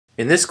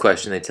In this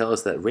question, they tell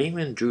us that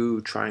Raymond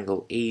drew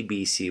triangle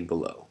ABC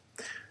below.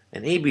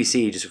 And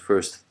ABC just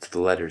refers to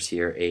the letters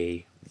here,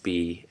 A,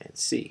 B, and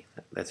C.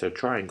 That's our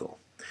triangle.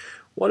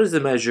 What is the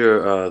measure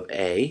of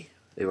A?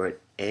 They write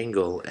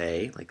angle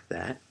A, like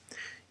that,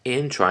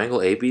 in triangle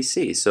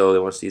ABC. So they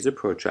want us to use a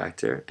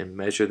protractor and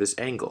measure this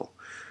angle.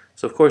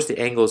 So of course the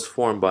angle is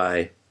formed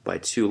by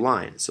two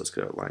lines. So let's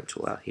get our line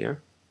tool out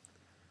here.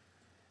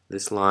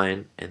 This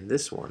line and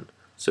this one.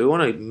 So we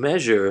want to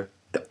measure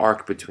the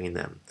arc between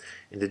them.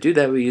 And to do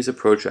that we use a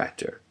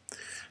protractor.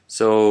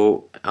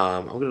 So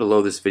I'm going to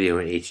load this video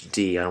in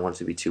HD. I don't want it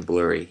to be too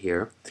blurry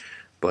here.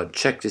 But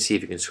check to see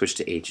if you can switch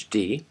to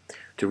HD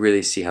to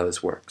really see how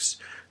this works.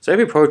 So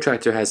every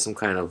protractor has some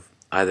kind of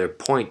either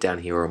point down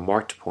here or a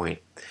marked point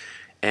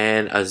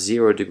and a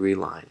 0-degree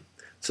line.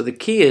 So the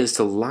key is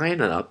to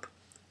line up,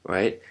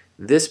 right,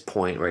 this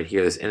point right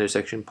here, this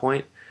intersection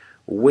point,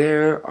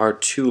 where our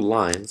two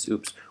lines,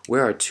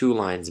 where our two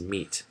lines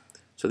meet.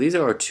 So these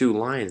are our two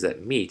lines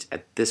that meet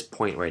at this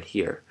point right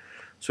here.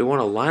 So we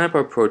want to line up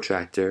our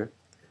protractor,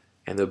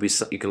 and there'll be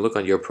some, you can look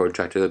on your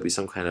protractor, there'll be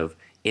some kind of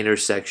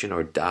intersection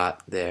or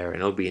dot there,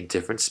 and it'll be in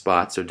different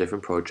spots or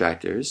different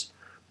protractors,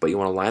 but you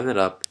want to line that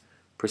up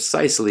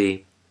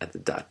precisely at the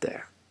dot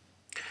there.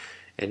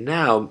 And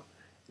now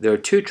there are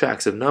two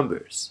tracks of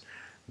numbers.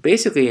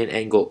 Basically an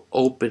angle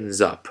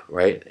opens up,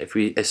 right? If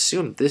we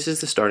assume this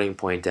is the starting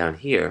point down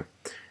here,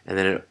 and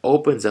then it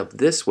opens up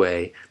this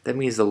way, that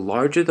means the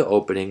larger the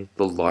opening,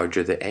 the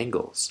larger the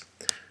angles,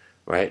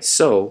 right?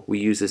 So we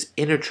use this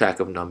inner track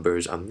of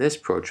numbers on this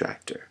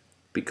protractor,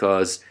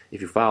 because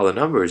if you follow the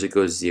numbers, it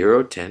goes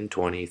 0, 10,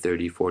 20,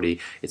 30, 40,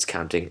 it's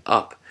counting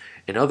up.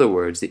 In other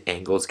words, the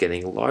angle is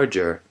getting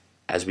larger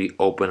as we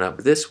open up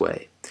this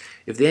way.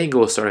 If the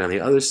angle was starting on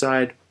the other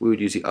side, we would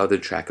use the other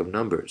track of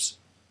numbers.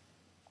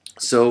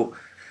 So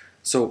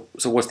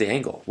what's the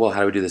angle? Well,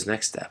 how do we do this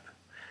next step?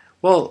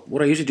 Well,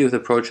 what I usually do with a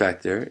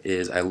protractor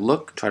is I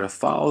try to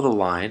follow the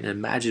line and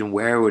imagine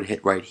where it would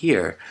hit right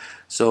here.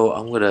 So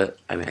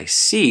I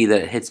see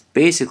that it hits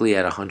basically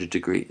at 100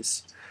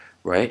 degrees,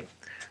 right?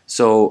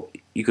 So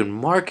you can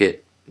mark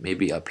it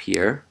maybe up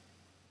here,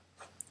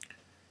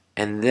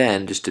 and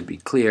then, just to be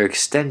clear,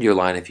 extend your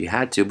line if you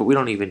had to, but we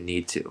don't even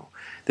need to.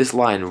 This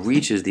line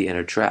reaches the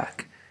inner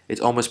track. It's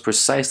almost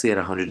precisely at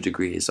 100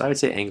 degrees, so I would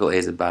say angle A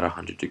is about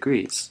 100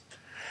 degrees.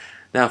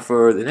 Now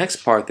for the next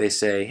part they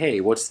say, hey,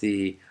 what's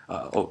the,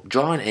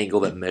 draw an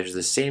angle that measures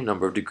the same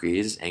number of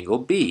degrees as angle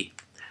B.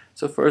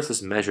 So first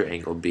let's measure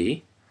angle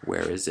B.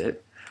 Where is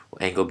it?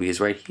 Well, angle B is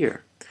right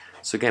here.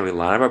 So again, we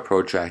line up our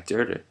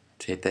protractor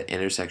to hit that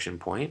intersection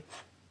point,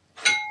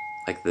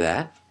 like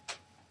that.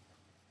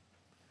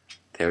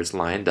 There it's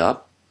lined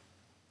up.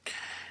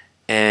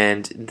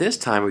 And this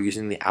time we're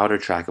using the outer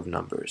track of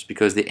numbers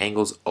because the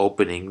angle's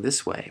opening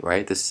this way,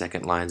 right? The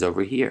second line's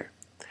over here.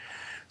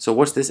 So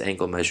what's this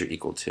angle measure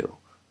equal to?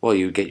 Well,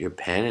 you'd get your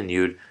pen and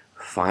you'd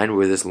find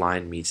where this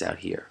line meets out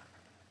here,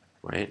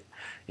 right?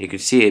 You can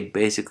see it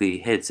basically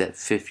hits at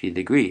 50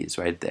 degrees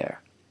right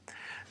there.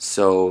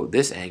 So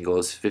this angle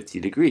is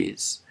 50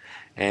 degrees.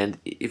 And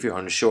if you're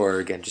unsure,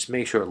 again, just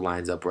make sure it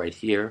lines up right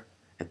here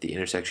at the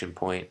intersection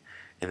point,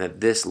 and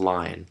that this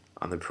line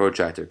on the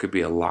protractor, could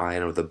be a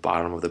line or the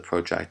bottom of the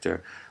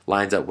protractor,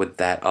 lines up with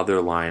that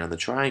other line on the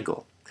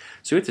triangle.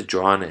 So we have to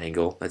draw an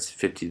angle that's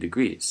 50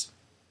 degrees.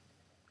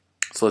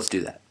 So let's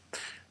do that.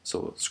 So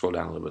we'll scroll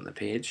down a little bit on the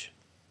page.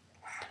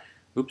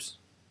 Oops.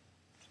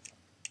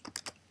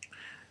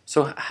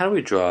 So how do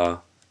we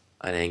draw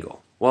an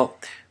angle? Well,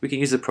 we can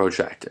use the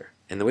protractor.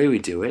 And the way we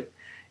do it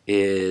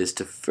is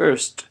to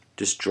first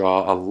just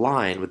draw a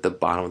line with the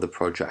bottom of the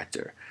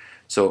protractor.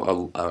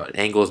 So an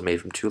angle is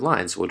made from two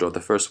lines. So we'll draw the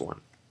first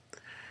one.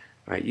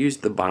 Right, use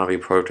the bottom of your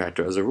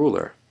protractor as a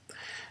ruler.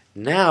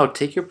 Now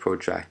take your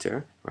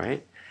protractor,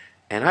 right,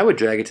 and I would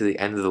drag it to the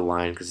end of the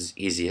line because it's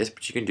easiest,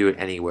 but you can do it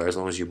anywhere as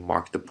long as you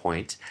mark the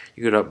point.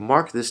 You're going to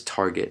mark this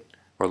target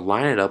or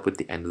line it up with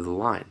the end of the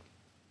line,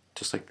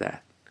 just like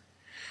that.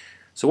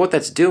 So what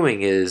that's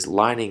doing is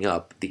lining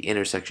up the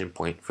intersection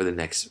point for the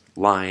next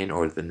line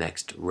or the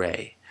next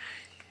ray.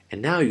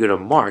 And now you're going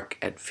to mark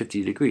at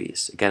 50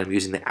 degrees. Again, I'm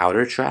using the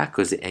outer track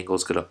because the angle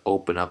is going to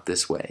open up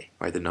this way,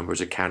 right? The numbers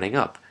are counting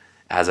up.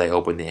 As I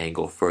open the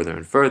angle further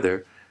and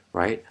further,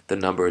 right, the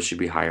numbers should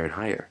be higher and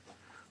higher.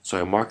 So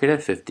I mark it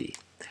at 50.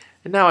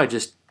 And now I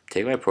just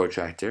take my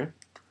protractor,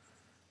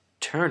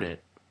 turn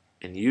it,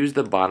 and use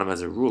the bottom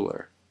as a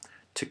ruler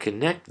to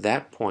connect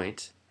that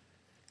point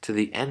to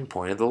the end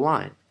point of the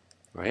line,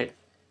 right?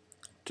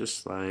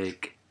 Just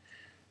like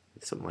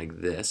something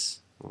like this,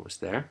 almost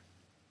there.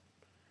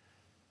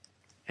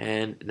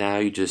 And now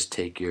you just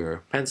take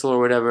your pencil or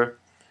whatever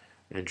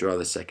and draw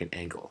the second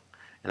angle.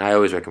 And I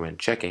always recommend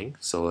checking,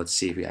 so let's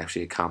see if we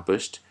actually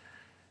accomplished.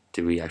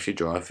 Did we actually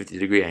draw a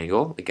 50-degree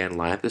angle? Again,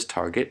 line up this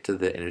target to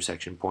the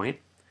intersection point.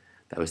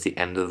 That was the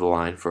end of the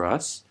line for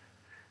us.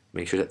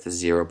 Make sure that's the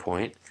 0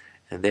 point.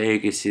 And there you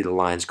can see the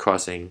lines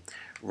crossing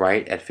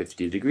right at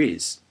 50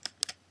 degrees.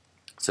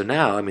 So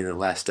now, the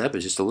last step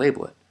is just to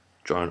label it.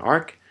 Draw an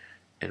arc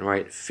and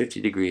write 50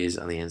 degrees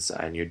on the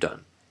inside and you're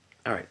done.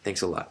 Alright,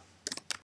 thanks a lot.